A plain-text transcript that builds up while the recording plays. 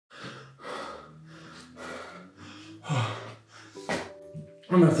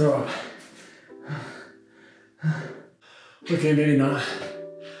I'm gonna throw up. Okay, maybe not.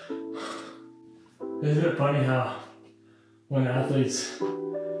 Isn't it funny how when athletes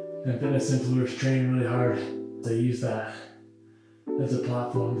and fitness influencers train really hard, they use that as a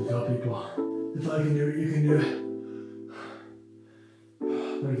platform to tell people, if I can do it, you can do it.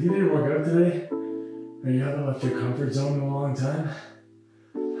 But if you didn't work out today, or you haven't left your comfort zone in a long time,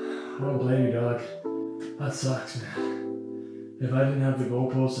 I don't blame you, dog. That sucks, man. If I didn't have the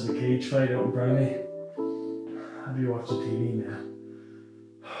goalpost of the cage fight out in front of me, I'd be watching TV, man.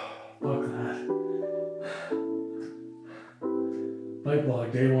 Fuck that. Bike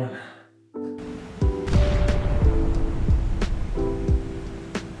blog, day one.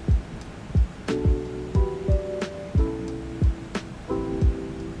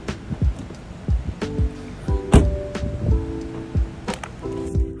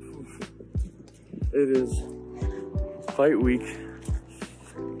 It is fight week.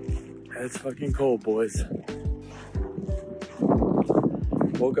 It's fucking cold, boys.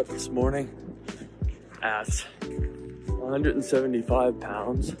 Woke up this morning at 175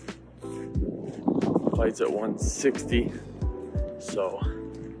 pounds. Fight's at 160. So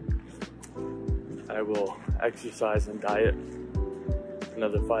I will exercise and diet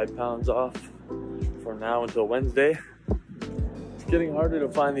another 5 pounds off from now until Wednesday. It's getting harder to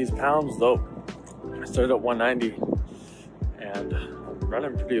find these pounds though. I started at 190 and I'm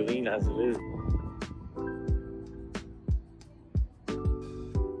running pretty lean as it is.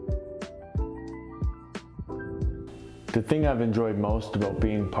 The thing I've enjoyed most about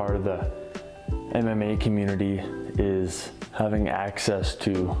being part of the MMA community is having access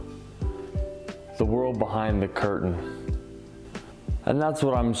to the world behind the curtain. And that's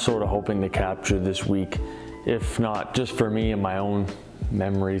what I'm sort of hoping to capture this week, if not just for me and my own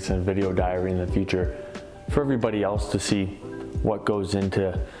memories and video diary in the future, for everybody else to see what goes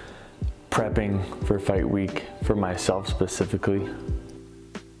into prepping for fight week, for myself specifically.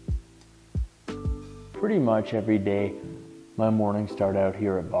 Pretty much every day, my mornings start out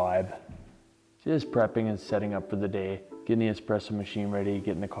here at Vibe. Just prepping and setting up for the day, getting the espresso machine ready,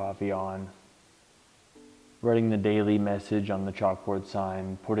 getting the coffee on, writing the daily message on the chalkboard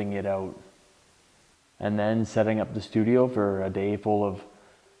sign, putting it out, and then setting up the studio for a day full of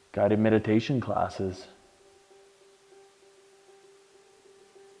guided meditation classes.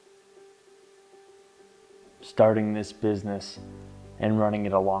 Starting this business and running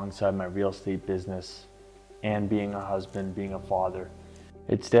it alongside my real estate business and being a husband, being a father.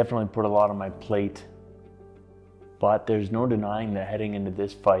 It's definitely put a lot on my plate, but there's no denying that heading into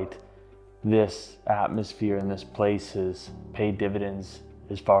this fight, this atmosphere and this place has paid dividends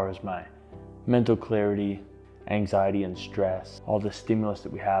as far as my mental clarity, anxiety and stress, all the stimulus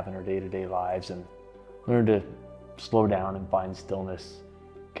that we have in our day-to-day lives, and learn to slow down and find stillness,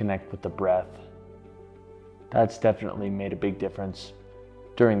 connect with the breath. That's definitely made a big difference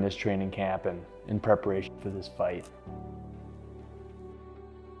during this training camp and in preparation for this fight.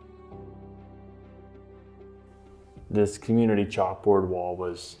 This community chalkboard wall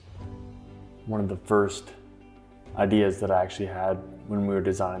was one of the first ideas that I actually had when we were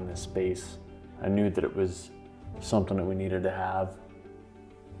designing this space. I knew that it was something that we needed to have.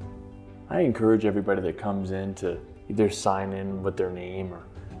 I encourage everybody that comes in to either sign in with their name or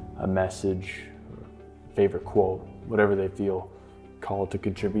a message, or favorite quote, whatever they feel called to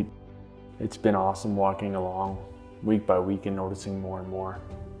contribute. It's been awesome walking along week by week and noticing more and more.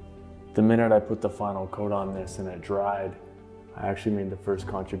 The minute I put the final coat on this and it dried, I actually made the first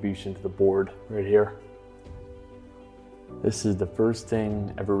contribution to the board right here. This is the first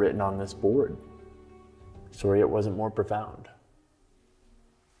thing ever written on this board. Sorry it wasn't more profound.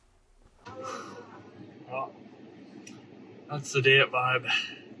 Well, that's the day at Vibe.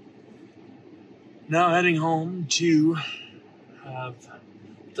 Now heading home to have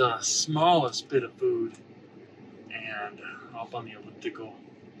the smallest bit of food and hop on the elliptical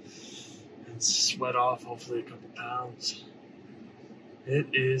and sweat off hopefully a couple pounds. It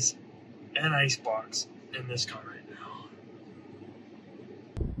is an ice box in this car right now.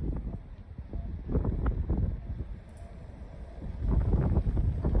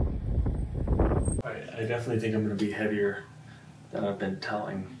 I definitely think I'm going to be heavier than I've been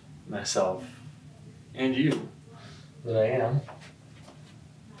telling myself and you that I am.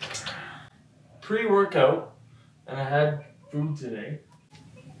 Pre-workout, and I had food today.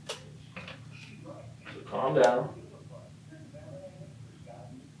 So calm down.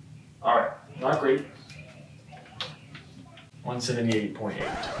 Alright, not great. 178.8.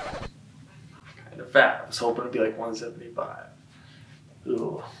 Kind of fat. I was hoping it'd be like 175.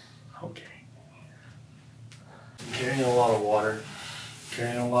 Ooh, okay. I'm carrying a lot of water.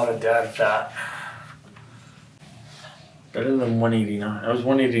 Carrying a lot of dad fat. Better than 189. I was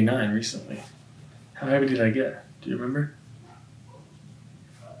 189 recently. How heavy did I get? Do you remember?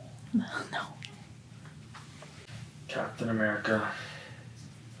 No. Captain America.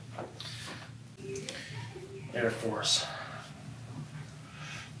 Air Force.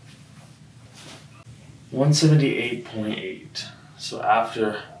 178.8. So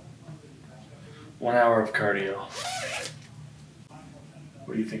after 1 hour of cardio,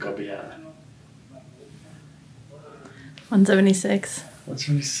 what do you think I'll be at? 176.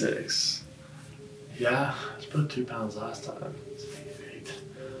 176. Yeah, it's about 2 pounds last time. 78.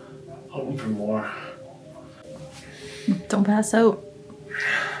 Hoping for more. Don't pass out.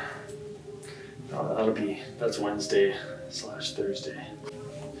 No, that's Wednesday/Thursday.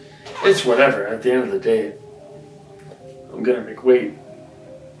 It's whatever. At the end of the day, I'm gonna make weight.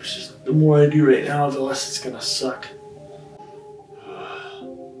 It's just the more I do right now, the less it's gonna suck.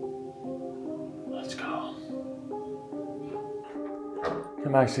 Let's go.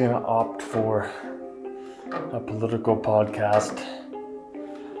 I'm actually gonna opt for a political podcast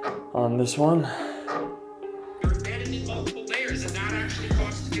on this one. You're embedded in multiple layers and that actually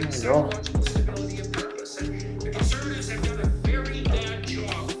constitutes psychological stability and purpose. And the Conservatives have done a very bad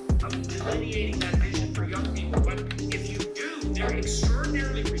job of delineating that vision for young people. But if you do, they're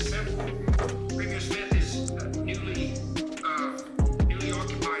extraordinarily receptive. Premier Smith is newly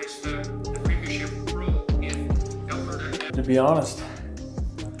occupies the premiership role in Alberta. To be honest,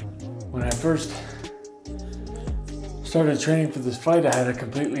 when I first started training for this fight, I had a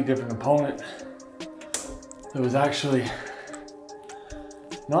completely different opponent. It was actually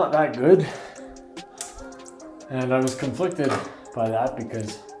not that good. And I was conflicted by that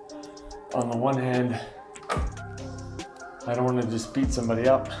because on the one hand, I don't want to just beat somebody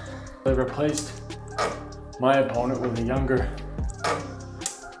up. I replaced my opponent with a younger,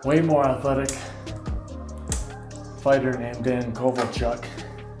 way more athletic fighter named Dan Kovalchuk.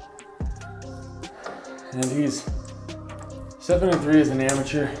 And he's 7-3 as an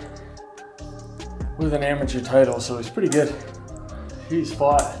amateur with an amateur title, so he's pretty good. He's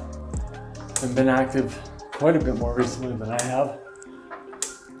fought and been active quite a bit more recently than I have,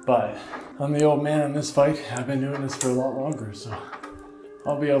 but I'm the old man in this fight. I've been doing this for a lot longer, so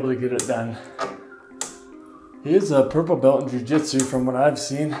I'll be able to get it done. He is a purple belt in jiu-jitsu from what I've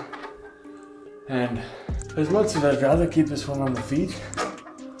seen, and as much as I'd rather keep this one on the feet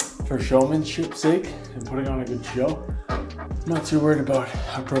for showmanship's sake and putting on a good show, I'm not too worried about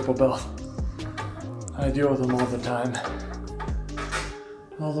a purple belt. I deal with them all the time.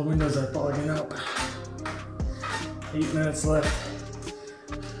 All the windows are fogging up. 8 minutes left.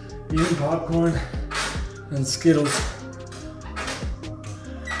 Eating popcorn and Skittles.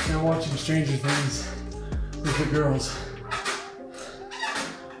 Now watching Stranger Things with the girls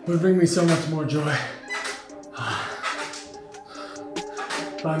would bring me so much more joy.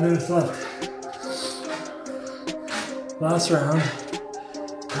 5 minutes left. Last round.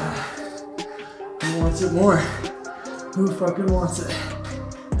 Who wants it more? Who fucking wants it?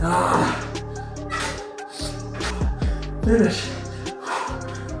 Finish.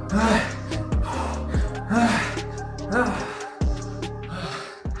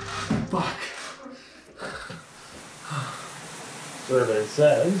 Fuck. Survey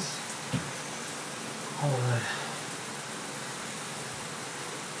says, alright,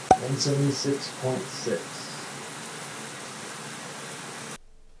 176.6.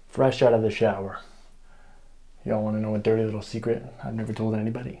 Fresh out of the shower. Y'all want to know a dirty little secret I've never told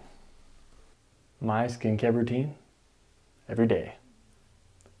anybody? My skincare routine, every day,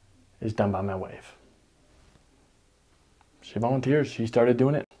 is done by my wife. She volunteers. She started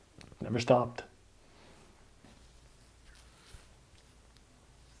doing it. Never stopped.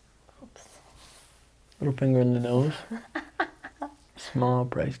 Oops. Little finger in the nose. Small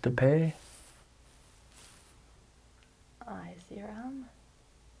price to pay. Eyes serum.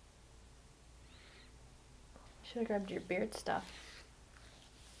 Should have grabbed your beard stuff.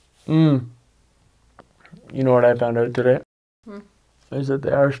 You know what I found out today? Is that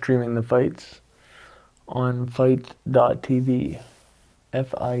they are streaming the fights on fight.tv.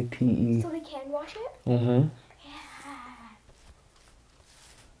 FITE. So we can watch it? Mm-hmm. Yeah.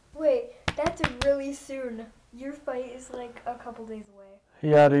 Wait, that's really soon. Your fight is like a couple days away.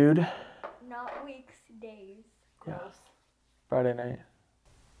 Yeah, dude. Not weeks, days. Gross. Friday night.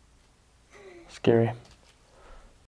 Scary.